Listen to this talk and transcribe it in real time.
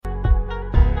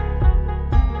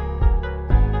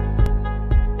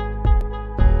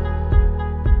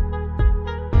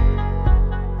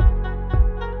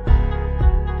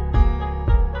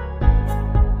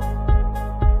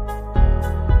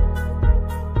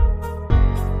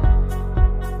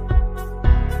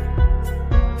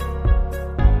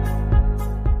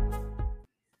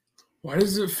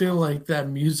does it feel like that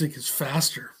music is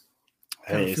faster?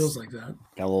 Kind of feels like that.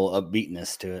 Got a little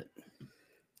upbeatness to it.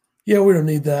 Yeah, we don't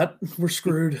need that. We're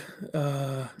screwed.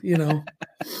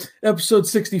 Episode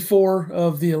 64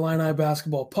 of the Illini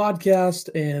Basketball Podcast.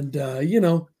 And,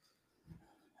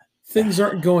 things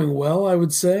aren't going well, I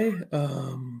would say.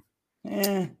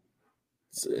 It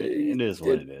is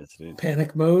what it is. Dude.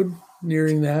 Panic mode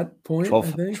nearing that point, I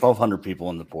think. 1,200 people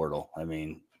in the portal. I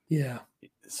mean, yeah.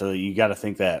 So you got to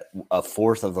think that a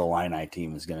fourth of the Illini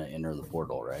team is going to enter the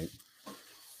portal, right?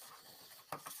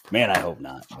 Man, I hope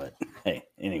not. But hey,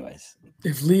 anyways,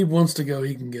 if Lieb wants to go,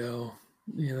 he can go.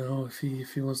 If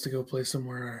he wants to go play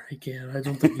somewhere, he can. I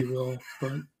don't think he will,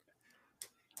 but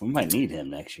we might need him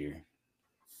next year.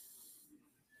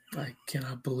 I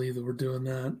cannot believe that we're doing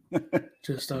that.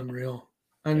 Just unreal.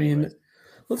 I mean,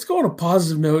 let's go on a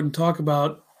positive note and talk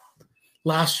about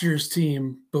last year's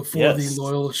team before the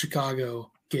Loyola Chicago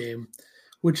game,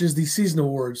 which is the season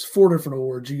awards. 4 different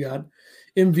awards. You got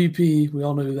MVP. We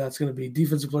all know who that's going to be.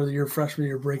 Defensive Player of the Year, Freshman of the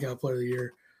Year, Breakout Player of the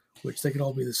Year, which they could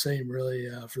all be the same, really,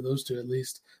 for those two at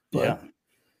least. But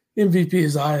MVP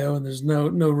is Ayo, and there's no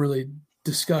really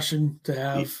discussion to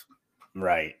have.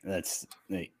 Right. That's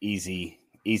the easy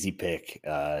pick.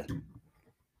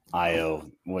 Io,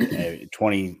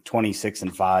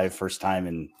 26-5, first time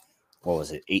in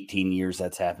 18 years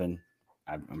that's happened.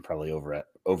 I'm probably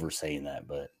oversaying that,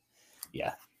 but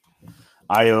yeah,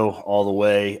 Io all the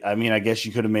way. I mean, I guess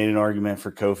you could have made an argument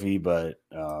for Kofi, but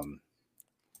I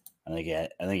think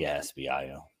it has to be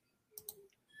Io.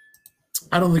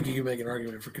 I don't think you can make an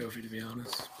argument for Kofi, to be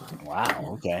honest. But,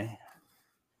 wow. Okay.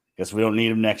 Guess we don't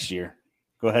need him next year.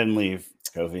 Go ahead and leave,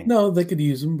 Kofi. No, they could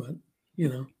use him, but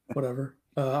whatever.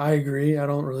 I agree. I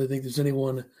don't really think there's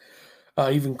anyone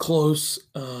even close.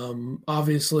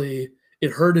 Obviously,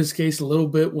 it hurt his case a little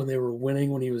bit when they were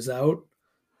winning when he was out,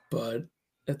 but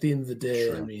at the end of the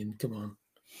day, I mean, come on.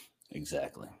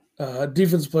 Exactly.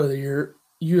 Defensive Player of the Year,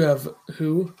 you have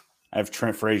who? I have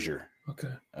Trent Frazier.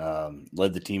 Okay.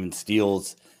 Led the team in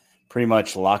steals, pretty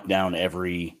much locked down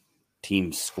every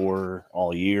team scorer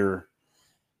all year.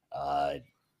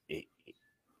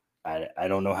 I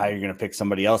don't know how you're going to pick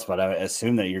somebody else, but I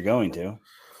assume that you're going to.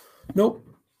 Nope.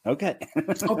 Okay.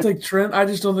 I'll take Trent. I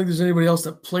just don't think there's anybody else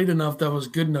that played enough that was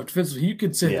good enough defensively. You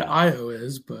could say that Io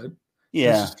is, but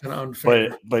that's just kind of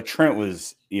unfair. But Trent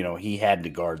was, he had to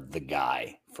guard the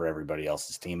guy for everybody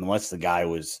else's team, unless the guy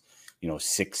was,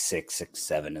 6'6",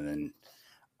 6'7", and then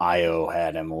Io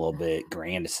had him a little bit.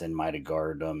 Grandison might have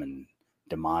guarded him, and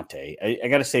DeMonte. I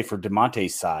got to say, for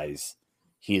DeMonte's size,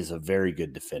 he is a very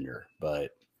good defender,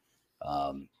 but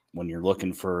when you're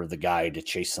looking for the guy to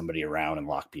chase somebody around and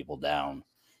lock people down,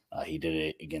 he did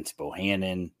it against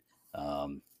Bohannon,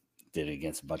 did it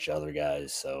against a bunch of other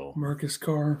guys. So Marcus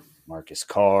Carr,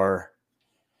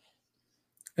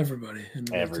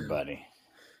 everybody.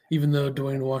 Even though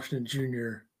Dwayne Washington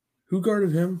Jr., who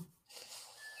guarded him?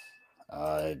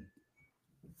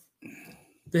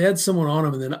 They had someone on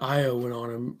him, and then Io went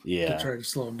on him to try to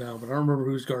slow him down. But I don't remember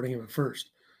who was guarding him at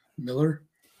first. Miller?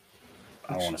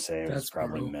 I want to say it was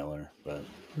probably Miller, but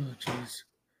oh jeez,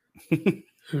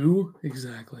 who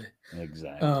exactly?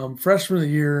 Freshman of the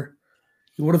Year,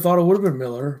 you would have thought it would have been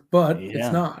Miller, but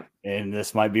it's not. And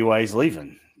this might be why he's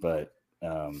leaving. But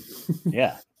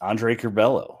Andre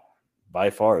Curbelo, by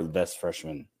far the best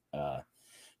freshman.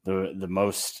 The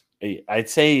most, I'd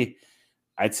say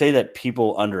that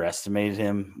people underestimated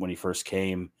him when he first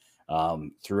came.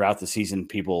 Throughout the season,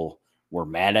 people were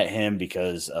mad at him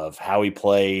because of how he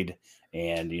played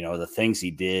and, the things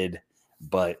he did,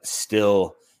 but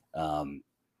still,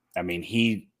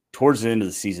 he, towards the end of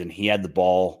the season, he had the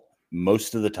ball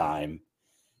most of the time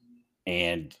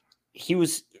and he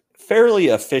was fairly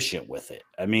efficient with it.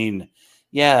 I mean,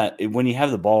 when you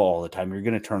have the ball all the time, you're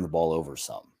going to turn the ball over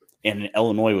some, and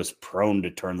Illinois was prone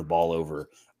to turn the ball over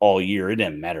all year. It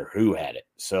didn't matter who had it.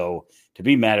 So to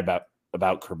be mad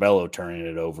about Curbelo turning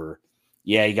it over,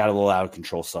 he got a little out of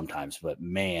control sometimes, but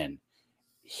man,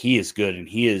 he is good. And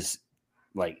he is,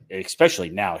 like, especially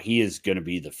now, he is going to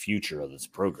be the future of this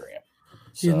program.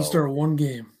 He didn't start one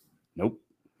game. Nope.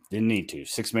 Didn't need to.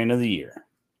 6th man of the year.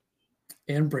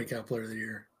 And breakout player of the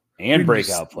year.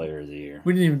 Player of the year.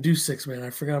 We didn't even do 6 man. I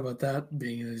forgot about that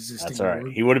being an existing. That's all right.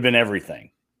 Award. He would have been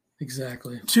everything.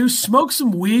 Exactly. To smoke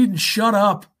some weed and shut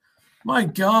up. My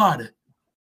God.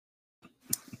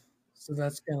 So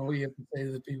that's kind of what you have to say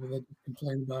to the people that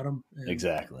complain about him. And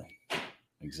exactly.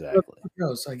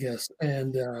 Gross, I guess.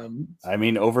 And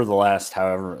over the last,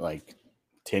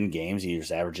 10 games, he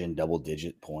was averaging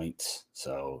double-digit points.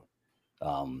 So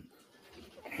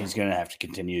he's going to have to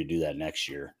continue to do that next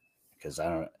year because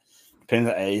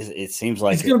It seems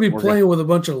like he's going to be playing with a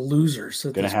bunch of losers.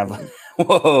 Going to have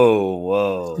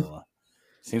whoa.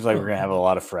 Seems like we're going to have a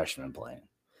lot of freshmen playing.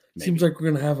 Maybe. Seems like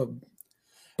we're going to have a.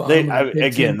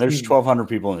 Again, there's 1,200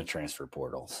 people in the transfer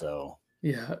portal, so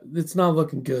yeah, it's not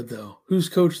looking good though. Who's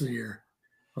coach of the year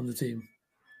on the team?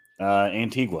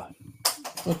 Antigua.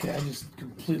 Okay, I just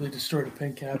completely destroyed a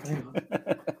pen cap. Hang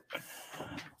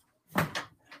on.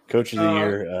 Coach of the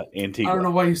year, Antigua. I don't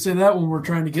know why you say that when we're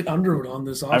trying to get Underwood on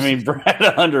this. I mean, Brad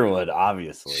Underwood,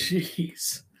 obviously.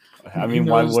 Jeez. I mean,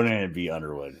 why wouldn't it be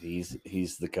Underwood?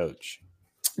 He's the coach.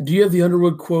 Do you have the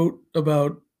Underwood quote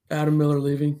about Adam Miller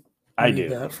leaving? I do.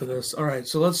 That for this. All right,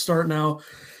 so let's start now.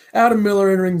 Adam Miller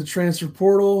entering the transfer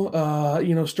portal.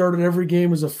 Started every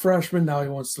game as a freshman. Now he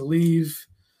wants to leave.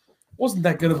 Wasn't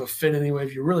that good of a fit anyway,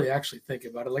 if you really actually think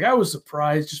about it. Like, I was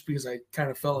surprised just because I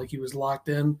kind of felt like he was locked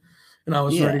in, and I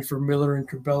was ready for Miller and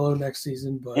Curbelo next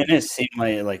season. But it seemed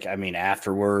like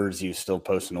afterwards he was still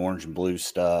posting orange and blue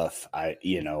stuff.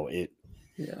 To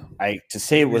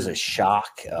say it was a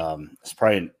shock, it's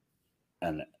probably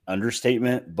an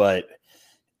understatement, but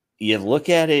you look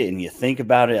at it and you think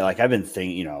about it. Like, I've been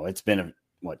thinking, it's been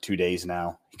 2 days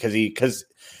now because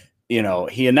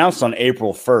he announced on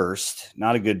April 1st,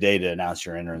 not a good day to announce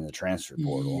you're entering the transfer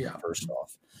portal. First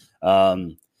off.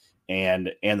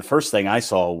 And the first thing I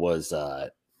saw was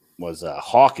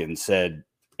Hawkins said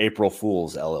April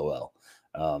Fool's LOL.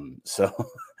 The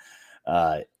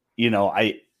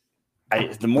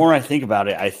more I think about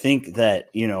it, I think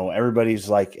that, everybody's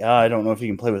like, I don't know if he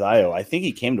can play with Io. I think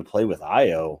he came to play with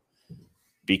Io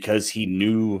because he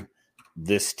knew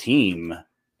this team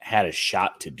had a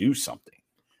shot to do something.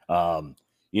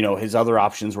 His other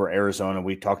options were Arizona.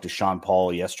 We talked to Sean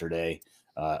Paul yesterday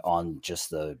on just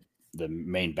the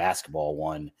main basketball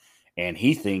one, and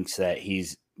he thinks that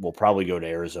will probably go to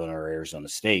Arizona or Arizona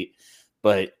State.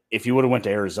 But if he would have went to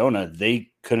Arizona,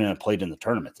 they couldn't have played in the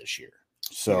tournament this year.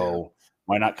 So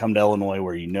why not come to Illinois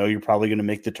where you're probably going to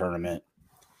make the tournament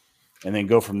and then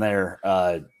go from there?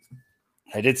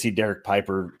 I did see Derek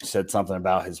Piper said something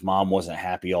about his mom wasn't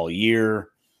happy all year.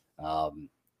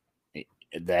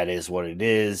 That is what it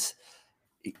is.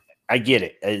 I get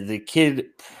it. The kid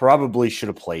probably should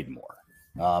have played more.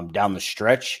 Down the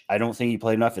stretch, I don't think he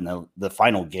played enough. In the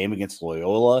final game against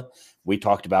Loyola, we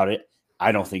talked about it.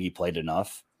 I don't think he played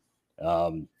enough.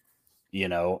 And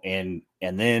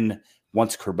then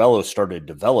once Curbelo started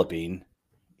developing,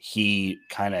 he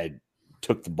kind of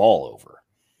took the ball over.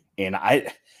 And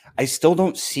I still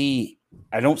don't see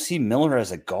Miller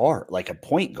as a guard, like a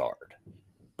point guard.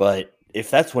 But if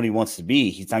that's what he wants to be,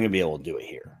 he's not going to be able to do it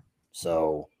here.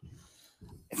 So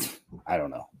I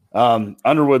don't know.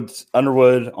 Underwood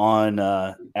on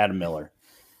Adam Miller.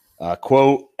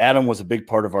 Quote, Adam was a big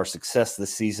part of our success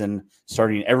this season,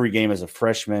 starting every game as a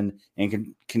freshman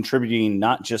and contributing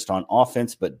not just on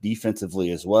offense, but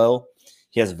defensively as well.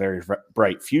 He has a very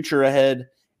bright future ahead,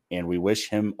 and we wish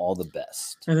him all the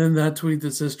best. And then that tweet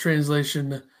that says,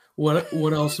 translation, what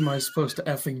else am I supposed to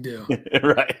effing do?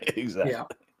 Right, exactly. Yeah.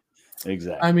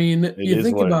 Exactly. I mean, you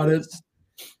think about it,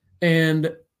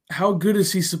 and how good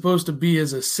is he supposed to be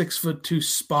as a 6'2"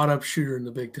 spot-up shooter in the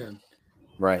Big Ten?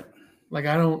 Right. Like,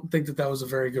 I don't think that was a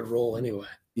very good role anyway.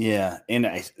 Yeah, and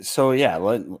I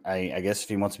guess if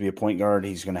he wants to be a point guard,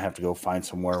 he's going to have to go find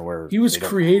somewhere where he was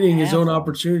creating his own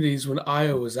opportunities when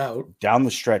Io was out. Down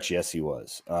the stretch, yes, he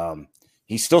was.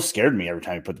 He still scared me every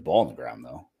time he put the ball on the ground,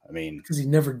 though. I mean, because he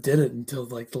never did it until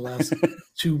like the last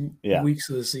 2 weeks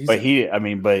of the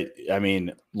season. But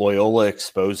Loyola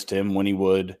exposed him when he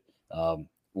would.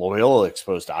 Loyola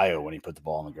exposed Io when he put the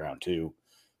ball on the ground too.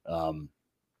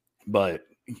 But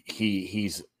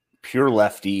he's pure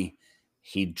lefty.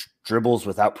 He dribbles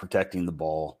without protecting the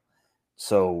ball.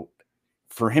 So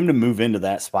for him to move into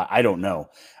that spot, I don't know.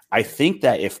 I think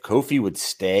that if Kofi would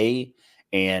stay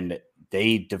and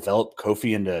they develop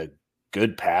Kofi into a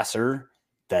good passer,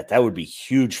 that would be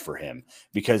huge for him,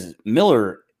 because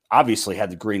Miller obviously had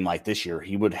the green light this year.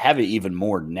 He would have it even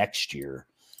more next year.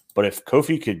 But if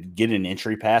Kofi could get an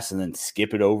entry pass and then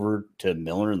skip it over to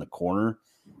Miller in the corner,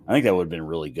 I think that would have been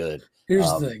really good. Here's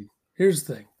the thing.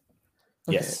 Okay.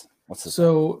 Yes.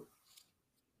 So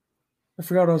I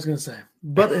forgot what I was going to say,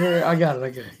 but here, I got it.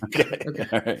 Okay.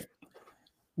 All right.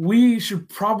 We should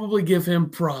probably give him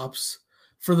props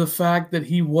for the fact that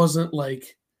he wasn't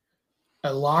like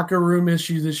a locker room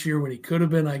issue this year when he could have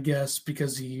been, I guess,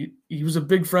 because he was a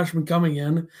big freshman coming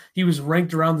in. He was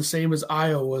ranked around the same as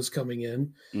Io was coming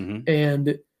in. Mm-hmm.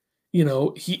 And,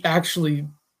 he actually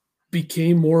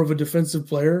became more of a defensive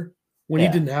player when he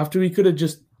didn't have to. He could have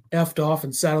just effed off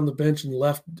and sat on the bench and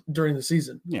left during the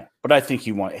season. Yeah. But I think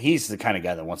he's the kind of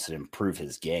guy that wants to improve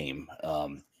his game.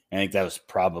 I think that was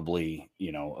probably,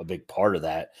 a big part of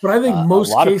that. But I think a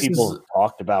most lot cases, of people have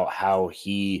talked about how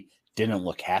he didn't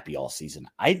look happy all season.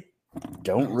 I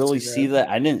don't really see that.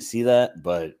 I didn't see that,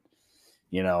 but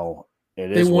they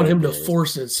want him to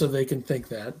force it so they can think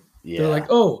that. Yeah. They're like,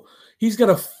 oh, he's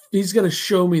got to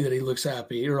show me that he looks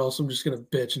happy, or else I'm just gonna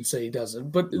bitch and say he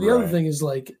doesn't. But the other thing is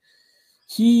like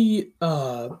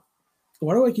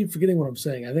why do I keep forgetting what I'm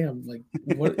saying? I think I'm like,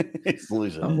 what?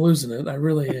 I'm losing it. I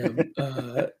really am.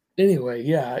 Anyway,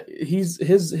 yeah,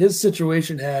 his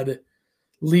situation had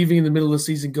leaving in the middle of the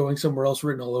season, going somewhere else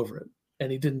written all over it,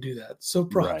 and he didn't do that. So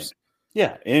props. Right.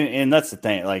 Yeah, and that's the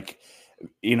thing. Like,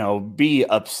 be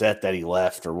upset that he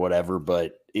left or whatever,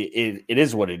 but it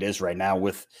is what it is right now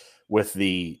with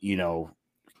the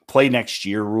play next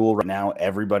year rule. Right now,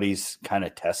 everybody's kind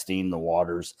of testing the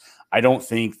waters. I don't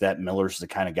think that Miller's the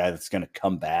kind of guy that's going to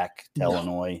come back to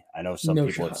Illinois. I know some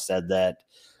people have said that.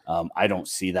 I don't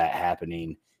see that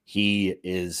happening. He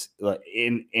is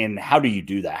in how do you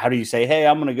do that? How do you say, hey,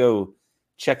 I'm going to go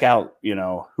check out,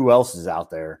 who else is out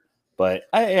there? But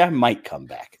I might come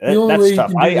back. That's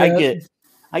tough.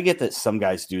 I get that some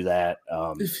guys do that.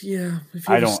 If you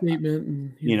have a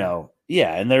statement, and,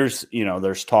 yeah, and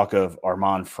there's talk of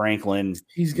Armaan Franklin.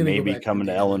 He's going maybe coming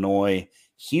to Illinois.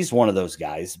 He's one of those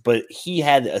guys, but he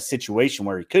had a situation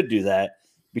where he could do that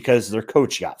because their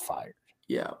coach got fired.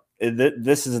 Yeah,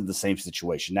 this isn't the same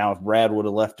situation. Now, if Brad would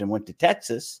have left and went to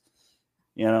Texas,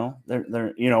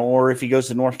 or if he goes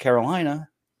to North Carolina.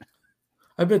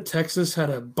 I bet Texas had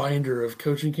a binder of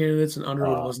coaching candidates, and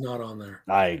Underwood was not on there.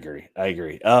 I agree.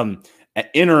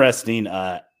 Interesting.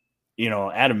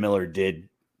 Adam Miller did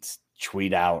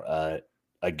tweet out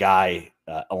a guy,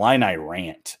 Illini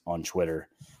Rant on Twitter,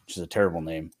 which is a terrible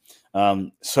name.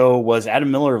 So was Adam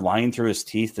Miller lying through his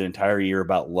teeth the entire year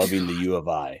about loving the U of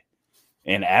I?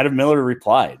 And Adam Miller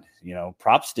replied,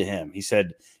 props to him. He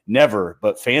said, never,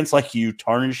 but fans like you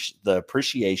tarnish the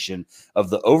appreciation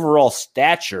of the overall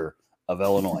stature of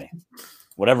Illinois,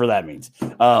 whatever that means.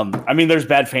 There's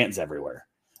bad fans everywhere.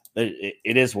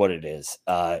 It is what it is.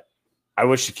 I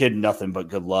wish the kid nothing but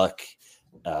good luck.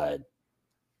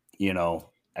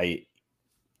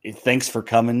 Thanks for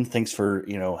coming. Thanks for,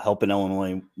 helping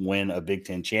Illinois win a Big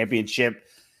Ten championship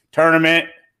tournament.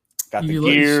 Got the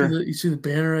gear. You see the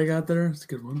banner I got there? It's a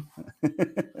good one.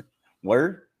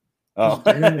 Where? Oh,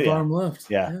 in the bottom left.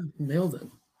 Yeah. Nailed it.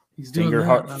 He's doing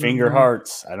finger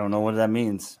hearts. I don't know what that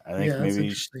means. I think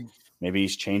maybe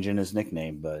he's changing his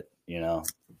nickname, but it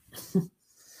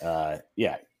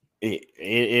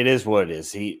is what it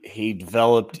is. He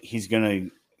developed. He's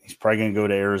probably gonna go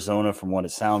to Arizona from what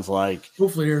it sounds like.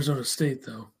 Hopefully Arizona State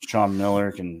though. Sean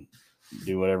Miller can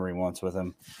do whatever he wants with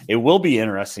him. It will be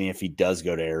interesting if he does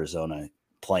go to Arizona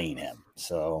playing him.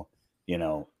 So it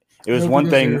was one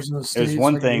thing. It was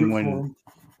one thing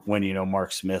when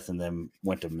Mark Smith and them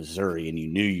went to Missouri and you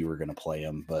knew you were going to play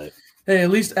him. But hey,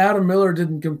 at least Adam Miller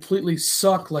didn't completely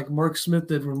suck like Mark Smith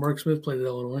did when Mark Smith played at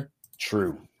Illinois.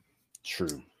 True.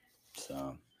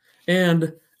 So,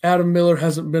 and Adam Miller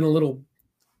hasn't been a little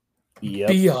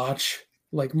biatch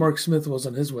like Mark Smith was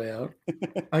on his way out.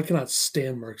 I cannot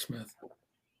stand Mark Smith.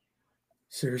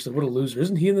 Seriously, what a loser.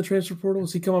 Isn't he in the transfer portal?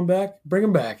 Is he coming back? Bring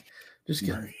him back. Just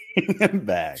kidding.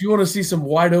 Back. If you want to see some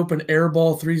wide open air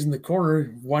ball threes in the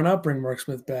corner, why not bring Mark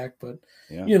Smith back? But,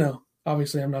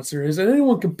 obviously I'm not serious. And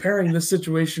anyone comparing this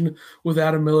situation with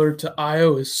Adam Miller to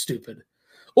Ayo is stupid.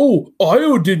 Oh,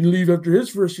 Ayo didn't leave after his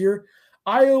first year.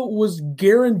 Ayo was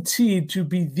guaranteed to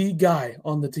be the guy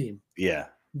on the team. Yeah.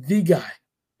 The guy.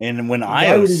 And when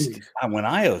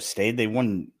Ayo stayed, they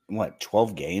won,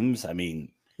 12 games? I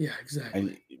mean. Yeah,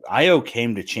 exactly. Ayo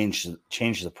came to change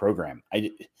the program.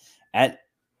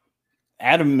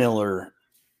 Adam Miller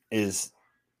is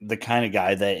the kind of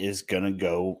guy that is going to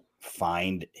go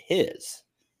find his,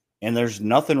 and there's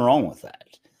nothing wrong with that.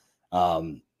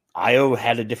 Ayo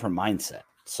had a different mindset,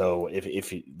 so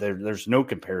there's no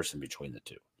comparison between the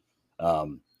two.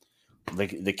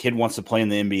 The kid wants to play in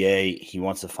the NBA. He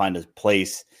wants to find a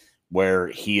place where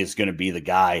he is going to be the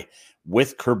guy.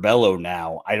 With Curbelo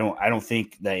now, I don't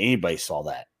think that anybody saw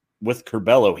that. With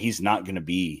Curbelo, he's not going to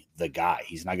be the guy.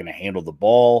 He's not going to handle the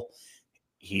ball.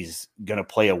 He's going to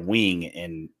play a wing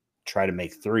and try to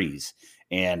make threes.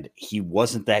 And he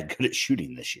wasn't that good at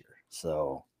shooting this year.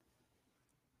 So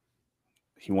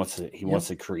he wants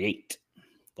to create.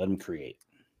 Let him create.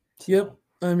 So. Yep.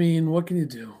 I mean, what can you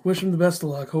do? Wish him the best of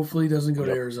luck. Hopefully he doesn't go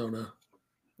to Arizona.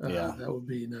 That would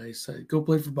be nice. Go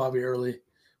play for Bobby Hurley.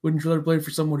 Wouldn't you rather play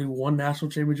for someone who won national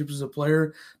championships as a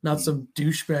player, not some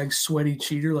douchebag, sweaty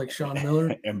cheater like Sean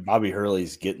Miller? And Bobby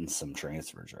Hurley's getting some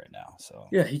transfers right now. So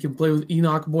yeah, he can play with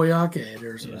Enoch Boyake at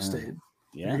Arizona State.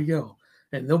 Yeah. There you go.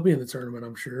 and they'll be in the tournament,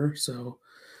 I'm sure. So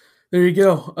there you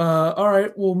go. All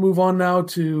right, we'll move on now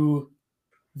to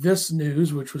this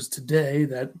news, which was today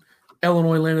that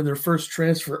Illinois landed their first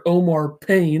transfer, Omar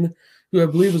Payne, who I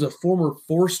believe was a former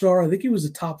 4-star. I think he was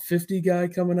a top 50 guy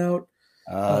coming out.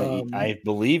 I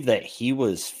believe that he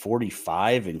was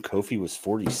 45 and Kofi was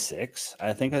 46.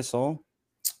 I think I saw.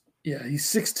 Yeah, he's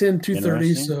 6'10",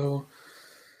 230. So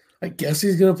I guess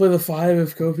he's going to play the 5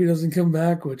 if Kofi doesn't come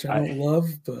back, which I don't love.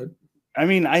 But I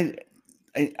mean,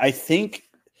 I think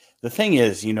the thing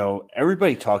is,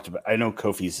 everybody talked about. I know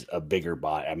Kofi's a bigger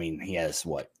body. I mean, he has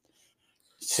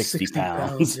 60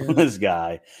 pounds on this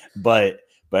guy, but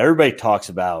everybody talks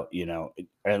about,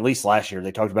 at least last year,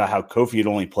 they talked about how Kofi had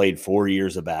only played 4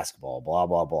 years of basketball, blah,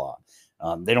 blah, blah.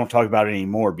 They don't talk about it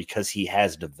anymore because he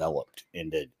has developed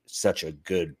into such a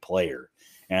good player.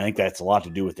 And I think that's a lot to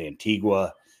do with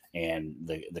Antigua and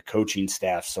the coaching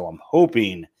staff. So I'm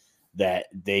hoping that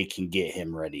they can get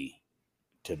him ready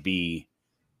to be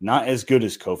not as good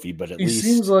as Kofi, but at least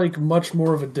he seems like much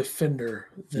more of a defender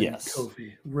than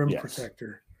Kofi, rim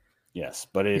protector. Yes,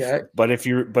 but if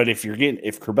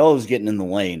Curbelo's getting in the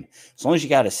lane, as long as you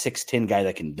got a 6'10" guy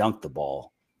that can dunk the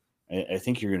ball, I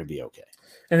think you're going to be okay.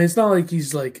 And it's not like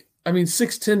he's 6'10",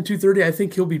 230. I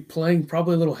think he'll be playing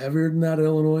probably a little heavier than that at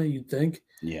Illinois, you'd think.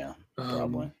 Yeah,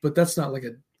 probably. But that's not like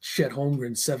a Chet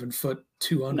Holmgren 7 foot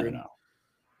 200. No.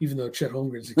 Even though Chet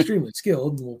Holmgren's extremely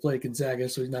skilled and will play Gonzaga,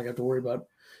 so he's not going to have to worry about.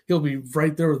 He'll be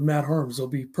right there with Matt Harms. They'll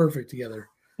be perfect together.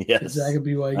 Yes, Gonzaga,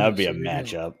 BYU. That would be a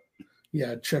matchup.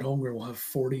 Yeah, Chet Holmgren will have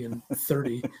 40 and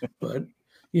 30, but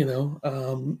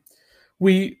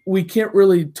we can't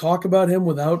really talk about him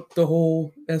without the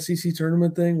whole SEC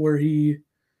tournament thing where he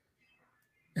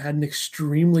had an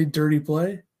extremely dirty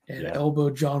play and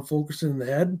elbowed John Fulkerson in the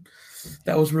head.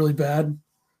 That was really bad.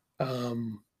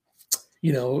 So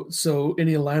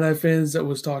any Illini fans that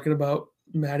was talking about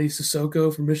Matty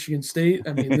Sissoko from Michigan State,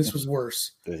 I mean, this was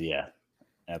worse. Yeah,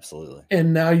 absolutely.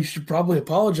 And now you should probably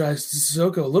apologize to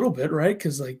Sissoko a little bit, right?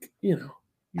 Because, you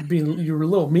were a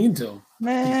little mean to him.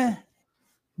 I'm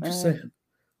just saying.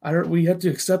 We have to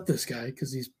accept this guy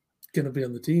because he's going to be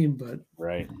on the team, but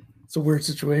right, it's a weird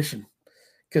situation.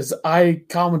 Because I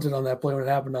commented on that play when it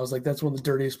happened. I was like, that's one of the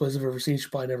dirtiest plays I've ever seen. He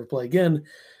should probably never play again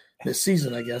this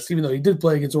season, I guess. Even though he did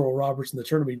play against Oral Roberts in the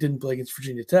tournament, he didn't play against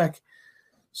Virginia Tech.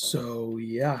 So,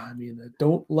 yeah, I mean, I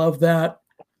don't love that.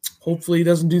 Hopefully he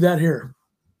doesn't do that here.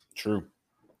 True.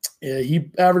 Yeah,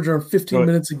 he averaged around 15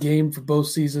 minutes a game for both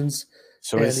seasons.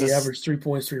 So and he averaged 3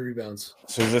 points, 3 rebounds.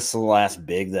 So is this the last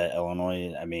big that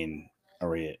Illinois,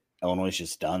 Illinois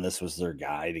just done? This was their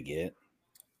guy to get?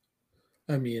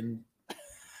 I mean,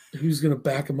 who's going to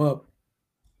back him up?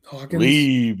 Hawkins?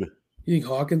 Lieb. You think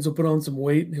Hawkins will put on some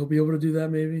weight and he'll be able to do that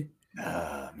maybe?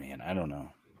 Man, I don't know.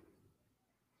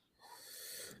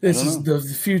 This is the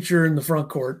future in the front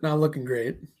court. Not looking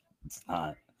great. It's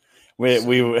not. But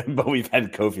we've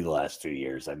had Kofi the last 2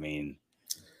 years. I mean,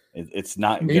 it's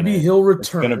not. Maybe he'll return. It's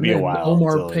going to be a while.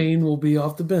 Omar Payne will be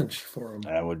off the bench for him.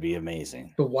 That would be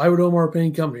amazing. But why would Omar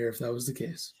Payne come here if that was the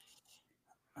case?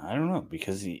 I don't know,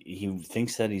 because he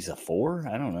thinks that he's a 4.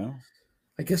 I don't know.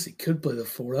 I guess he could play the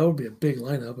 4. That would be a big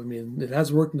lineup. I mean, it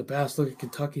has worked in the past. Look at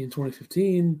Kentucky in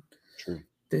 2015. True.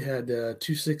 They had 2'6",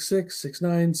 6'9",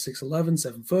 6'11",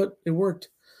 7 foot. It worked.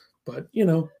 But,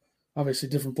 obviously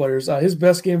different players. His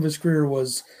best game of his career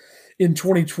was in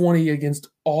 2020 against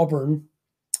Auburn.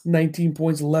 19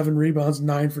 points, 11 rebounds,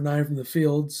 9 for 9 from the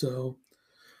field. So,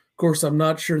 of course, I'm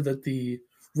not sure that the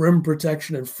rim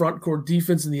protection and front court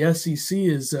defense in the SEC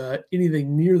is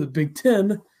anything near the Big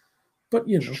Ten. But,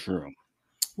 True.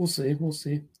 We'll see.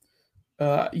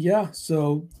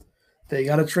 So they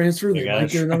got to transfer. They might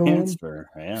get another one.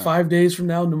 Yeah. 5 days from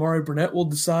now, Nimari Burnett will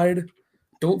decide.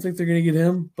 Don't think they're going to get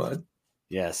him, but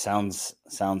yeah, sounds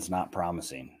not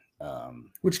promising.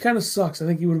 Which kind of sucks. I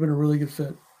think he would have been a really good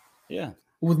fit. Yeah,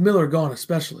 with Miller gone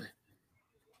especially.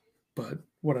 But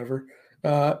whatever.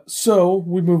 So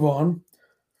we move on.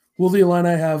 Will the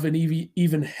Illini have an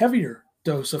even heavier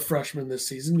dose of freshmen this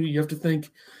season? You have to think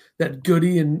that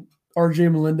Goody and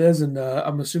RJ Melendez and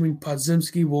I'm assuming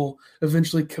Podziemski will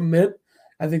eventually commit.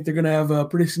 I think they're going to have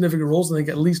pretty significant roles. I think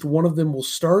at least one of them will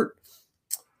start.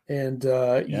 And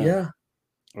yeah.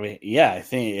 I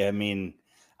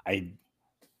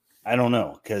don't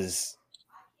know, because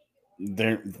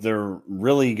they're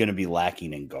really going to be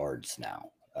lacking in guards now.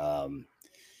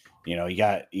 You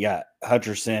got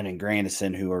Hutcherson and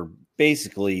Grandison, who are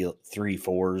basically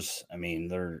 3-4s. I mean,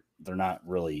 they're not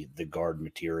really the guard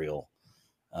material.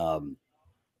 And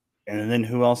then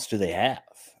who else do they have?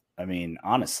 I mean,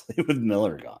 honestly, with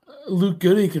Miller gone, Luke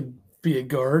Goody could be a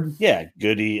guard. Yeah,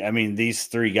 Goody. I mean, these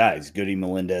three guys, Goody,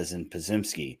 Melendez, and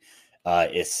Podziemski.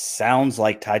 It sounds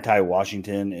like Ty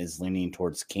Washington is leaning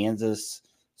towards Kansas,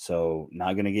 so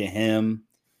not going to get him.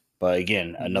 But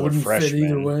again, another Wouldn't freshman. fit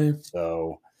either way.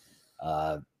 So,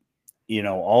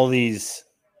 all these.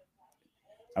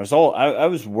 I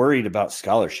was worried about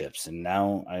scholarships, and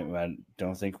now I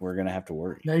don't think we're going to have to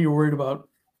worry. Now you're worried about.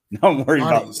 No, I'm worried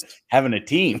about having a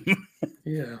team.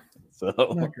 Yeah. So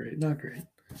not great.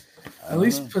 At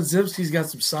least Podziemski's got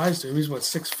some size to him. He's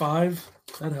 6'5".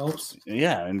 That helps.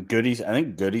 Yeah, and I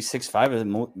think Goody's 6'5",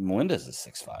 and Melendez is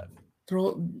 6'5".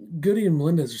 Goody and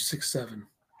Melendez are 6'7".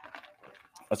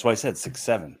 That's why I said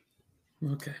 6'7".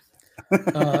 Okay.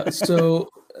 So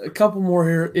a couple more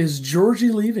here. Is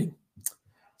Georgie leaving?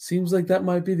 Seems like that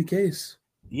might be the case.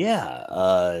 Yeah.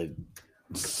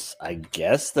 I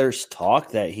guess there's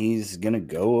talk that he's going to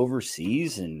go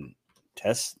overseas and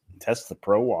test the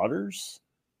pro waters.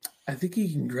 I think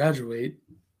he can graduate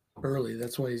early.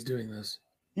 That's why he's doing this.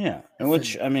 Yeah.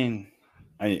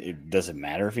 It doesn't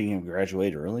matter if he can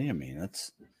graduate early. I mean,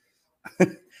 that's I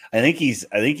think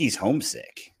he's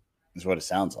homesick is what it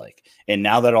sounds like. And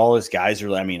now that all his guys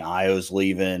are, Io's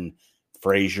leaving,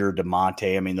 Frazier,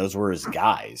 DeMonte, those were his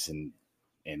guys. And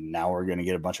now we're going to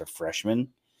get a bunch of freshmen.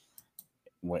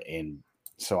 And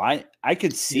so I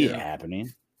could see it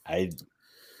happening. I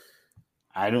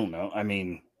don't know.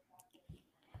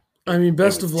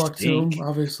 Best of luck to him,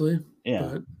 obviously.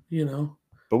 Yeah.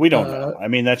 But we don't know.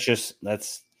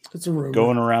 That's it's a rumor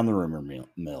going around the rumor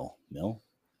mill.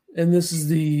 And this is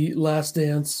the Last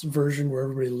Dance version where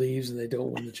everybody leaves and they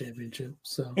don't win the championship.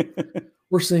 So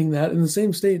we're seeing that in the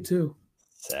same state too.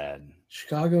 Sad.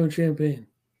 Chicago and Champaign.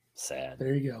 Sad.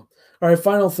 There you go. All right,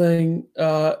 final thing.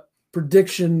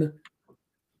 Prediction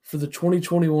for the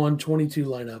 2021-22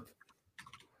 lineup.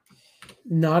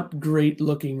 Not great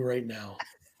looking right now.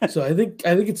 So I think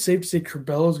it's safe to say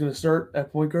Curbelo is going to start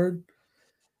at point guard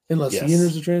unless he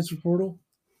enters the transfer portal.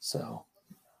 So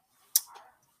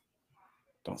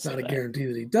don't say not that. A guarantee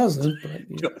that he doesn't, but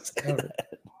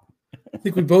I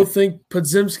think we both think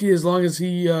Podziemski, as long as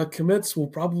he commits, will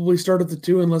probably start at the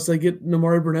 2 unless they get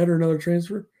Namari Burnett or another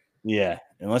transfer. Yeah,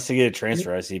 unless they get a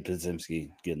transfer, I see Podziemski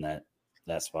getting that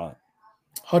spot.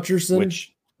 Hutcherson,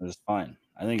 which is fine.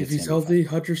 I think if he's healthy,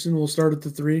 Hutcherson will start at the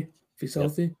 3 if he's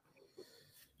healthy.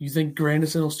 You think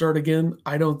Grandison will start again?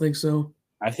 I don't think so.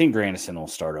 I think Grandison will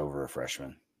start over a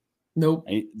freshman. Nope.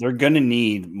 They're going to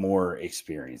need more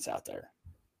experience out there.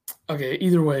 Okay,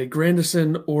 either way,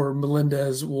 Grandison or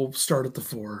Melendez will start at the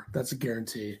 4. That's a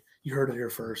guarantee. You heard it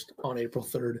here first on April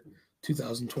 3rd,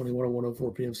 2021 at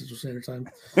 1:04 p.m. Central Standard Time.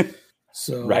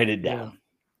 So write it down.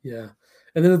 Yeah.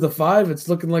 And then at the 5, it's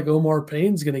looking like Omar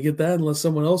Payne's going to get that unless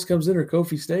someone else comes in or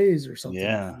Kofi stays or something.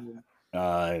 Yeah.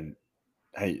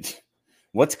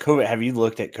 What's Kofi? Have you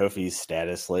looked at Kofi's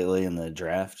status lately in the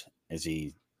draft? Is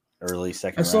he early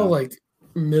second round? I saw like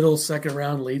middle second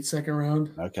round, late second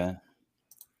round. Okay.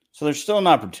 So there's still an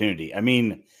opportunity.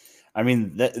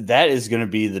 That is going to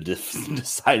be the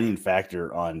deciding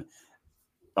factor on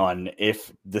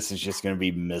if this is just going to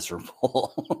be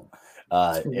miserable.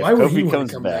 Why would he want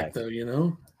to come back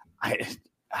though?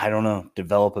 I don't know.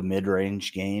 Develop a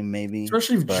mid-range game, maybe.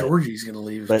 Especially if Georgie's going to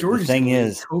leave. But the thing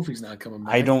is, Kofi's not coming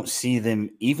back. I don't see them.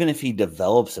 Even if he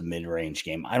develops a mid-range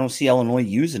game, I don't see Illinois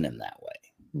using him that way.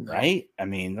 No. Right?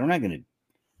 They're not going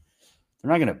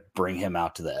to bring him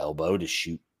out to the elbow to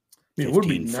shoot. It would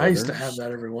be nice to have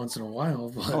that every once in a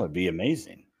while. But it'd be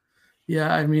amazing.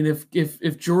 Yeah,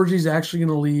 if Georgie's actually going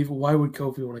to leave, why would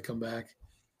Kofi want to come back?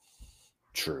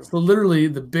 True. So literally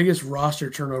the biggest roster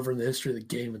turnover in the history of the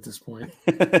game at this point.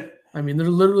 They're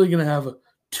literally going to have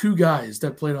 2 guys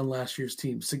that played on last year's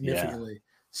team significantly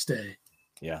stay.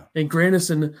 Yeah. And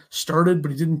Grandison started,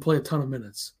 but he didn't play a ton of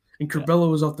minutes. And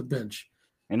Curbelo was off the bench.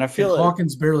 And I feel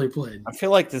Hawkins barely played. I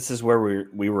feel like this is where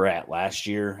we were at last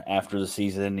year after the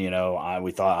season.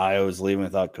 We thought Io was leaving. We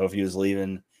thought Kofi was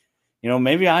leaving.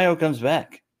 Maybe Io comes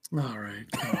back. All right.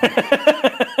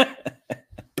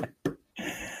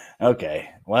 Okay.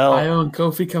 Well, Io and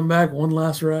Kofi come back. One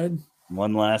last ride.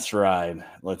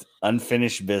 Let's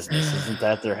unfinished business. Isn't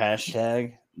that their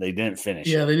hashtag? They didn't finish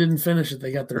it. Yeah, they didn't finish it.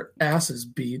 They got their asses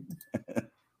beat. But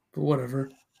whatever.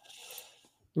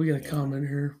 We got a comment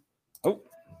here. Oh.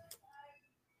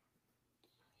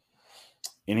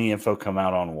 Any info come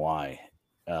out on why?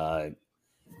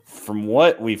 From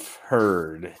what we've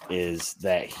heard is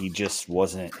that he just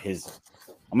wasn't I'm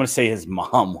going to say his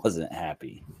mom wasn't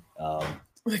happy.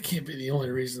 That can't be the only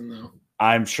reason, though.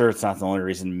 I'm sure it's not the only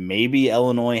reason. Maybe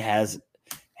Illinois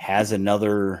has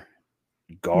another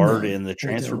guard in the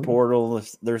transfer portal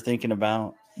they're thinking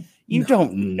about. You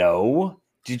don't know.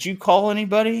 Did you call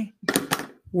anybody?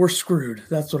 We're screwed.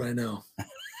 That's what I know.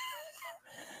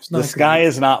 The sky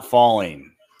is not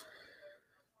falling.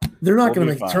 They're not going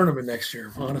to make a tournament next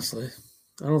year, honestly.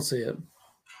 I don't see it.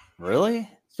 Really?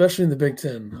 Especially in the Big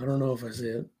Ten. I don't know if I see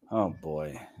it. Oh,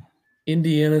 boy.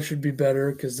 Indiana should be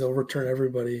better because they'll return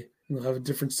everybody. And they'll have a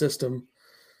different system.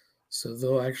 So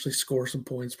they'll actually score some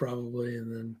points probably.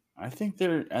 And then I think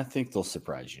they'll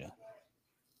surprise you.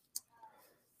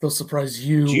 They'll surprise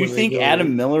you. Do you think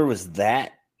Adam Miller was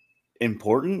that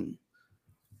important?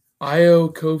 Io,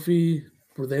 Kofi,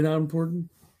 were they not important?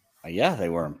 Yeah, they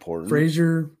were important.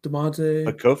 Frazier, DeMonte.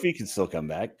 But Kofi can still come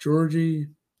back. Georgie.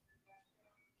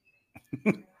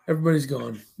 Everybody's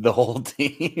gone. The whole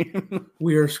team.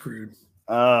 We are screwed.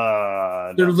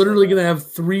 They're literally going to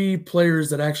have 3 players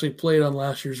that actually played on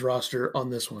last year's roster on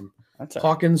this one. That's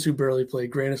Hawkins, who barely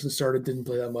played. Grandison started, didn't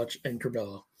play that much, and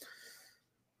Curbelo.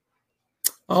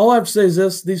 All I have to say is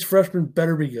this. These freshmen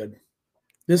better be good.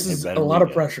 This is a lot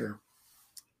of pressure.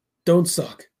 Don't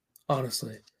suck,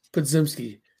 honestly.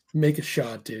 Podziemski, make a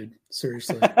shot, dude.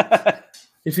 Seriously.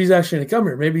 If he's actually going to come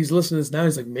here, maybe he's listening to this now.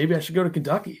 He's like, maybe I should go to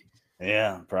Kentucky.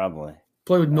 Yeah, probably.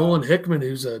 Play with Nolan Hickman,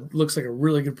 who's looks like a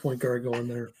really good point guard going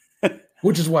there.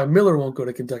 Which is why Miller won't go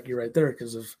to Kentucky right there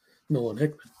because of Nolan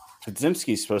Hickman.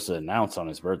 Podziemski's supposed to announce on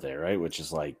his birthday, right? Which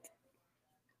is like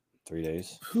 3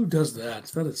 days. Who does that?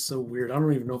 That is so weird. I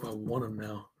don't even know if I want him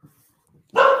now.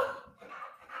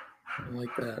 I like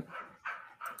that.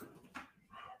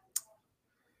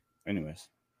 Anyways.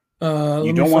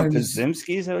 You don't want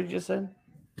Podziemski, is that what you just said?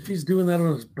 If he's doing that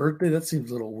on his birthday, that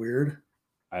seems a little weird.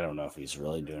 I don't know if he's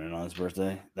really doing it on his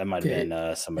birthday. That might have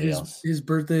been somebody else. His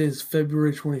birthday is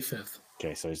February 25th.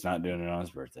 Okay, so he's not doing it on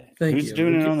his birthday. Who's Who's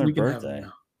doing it on their birthday?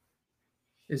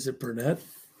 Is it Burnett?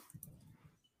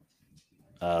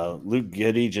 Luke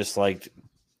Goody, just like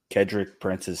Kedrick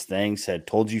Prince's thing, said,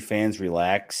 told you fans,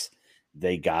 relax.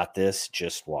 They got this.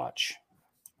 Just watch.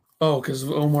 Oh, because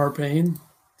of Omar Payne?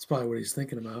 That's probably what he's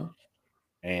thinking about.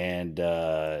 And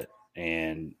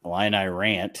Illini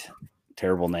Rant,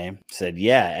 terrible name, said,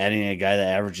 yeah, adding a guy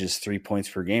that averages 3 points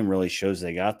per game really shows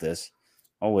they got this.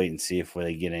 I'll wait and see if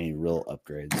they get any real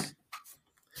upgrades.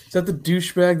 Is that the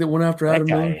douchebag that went after Adam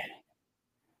Miller?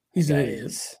 He's an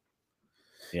idiot.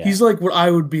 Yeah. He's like what I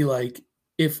would be like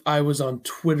if I was on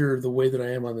Twitter the way that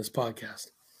I am on this podcast.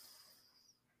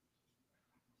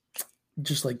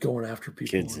 Just like going after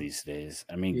people. Kids these days.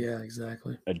 I mean, yeah,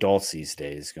 exactly. Adults these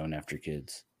days going after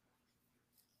kids.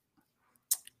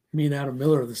 Me and Adam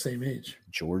Miller are the same age.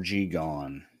 Georgie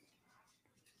gone.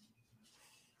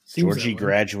 Georgie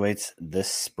graduates this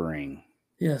spring.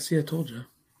 Yeah, see, I told you.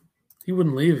 He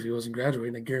wouldn't leave if he wasn't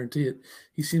graduating. I guarantee it.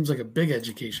 He seems like a big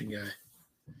education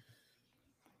guy.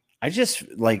 I just,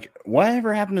 like,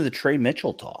 whatever happened to the Trey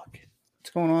Mitchell talk? What's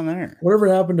going on there? Whatever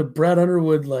happened to Brad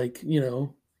Underwood, like,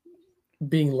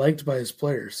 being liked by his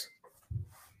players?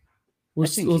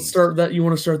 Let's start that. You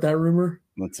want to start that rumor?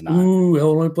 Let's not. Ooh,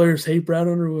 Illinois players hate Brad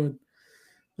Underwood.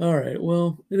 All right.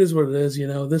 Well, it is what it is.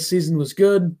 This season was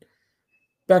good.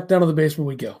 Back down to the basement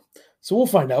we go. So we'll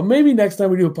find out. Maybe next time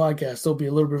we do a podcast, there'll be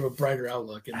a little bit of a brighter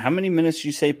outlook. How many minutes did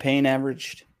you say Payne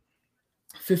averaged?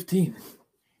 15.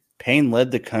 Payne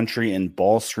led the country in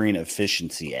ball screen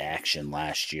efficiency action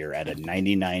last year at a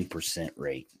 99%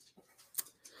 rate.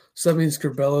 So that means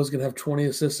Curbelo is going to have 20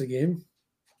 assists a game?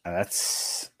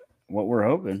 That's what we're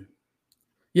hoping.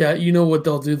 Yeah, you know what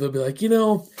they'll do? They'll be like,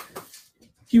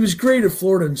 he was great at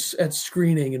Florida at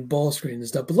screening and ball screening and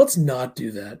stuff, but let's not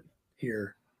do that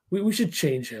here. We should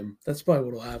change him. That's probably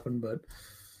what will happen. But,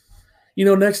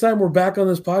 next time we're back on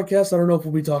this podcast, I don't know if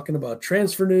we'll be talking about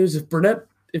transfer news. If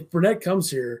Burnett comes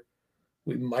here,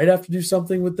 we might have to do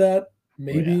something with that,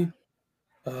 maybe.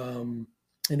 Oh, yeah.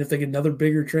 And if they get another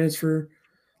bigger transfer,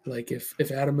 like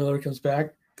if Adam Miller comes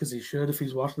back, because he should, if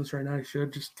he's watching this right now, he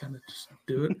should just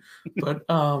do it. But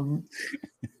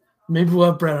maybe we'll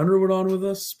have Brad Underwood on with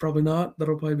us. Probably not.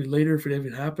 That'll probably be later if it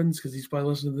even happens, because he's probably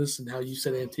listening to this and how you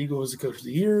said Antigua was the coach of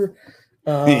the year.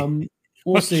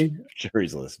 We'll see. Sure,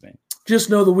 he's listening. Just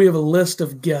know that we have a list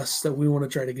of guests that we want to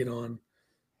try to get on,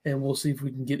 and we'll see if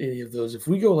we can get any of those. If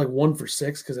we go like 1 for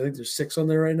 6, because I think there's 6 on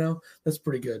there right now, that's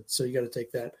pretty good. So you got to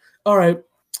take that. All right.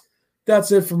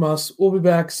 That's it from us. We'll be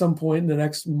back some point in the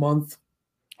next month.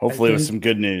 Hopefully with some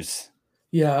good news.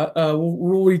 Yeah,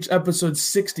 we'll reach episode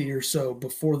 60 or so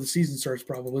before the season starts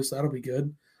probably, so that'll be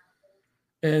good.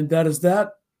 And that is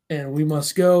that, and we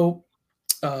must go.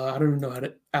 I don't even know how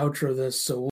to outro this, so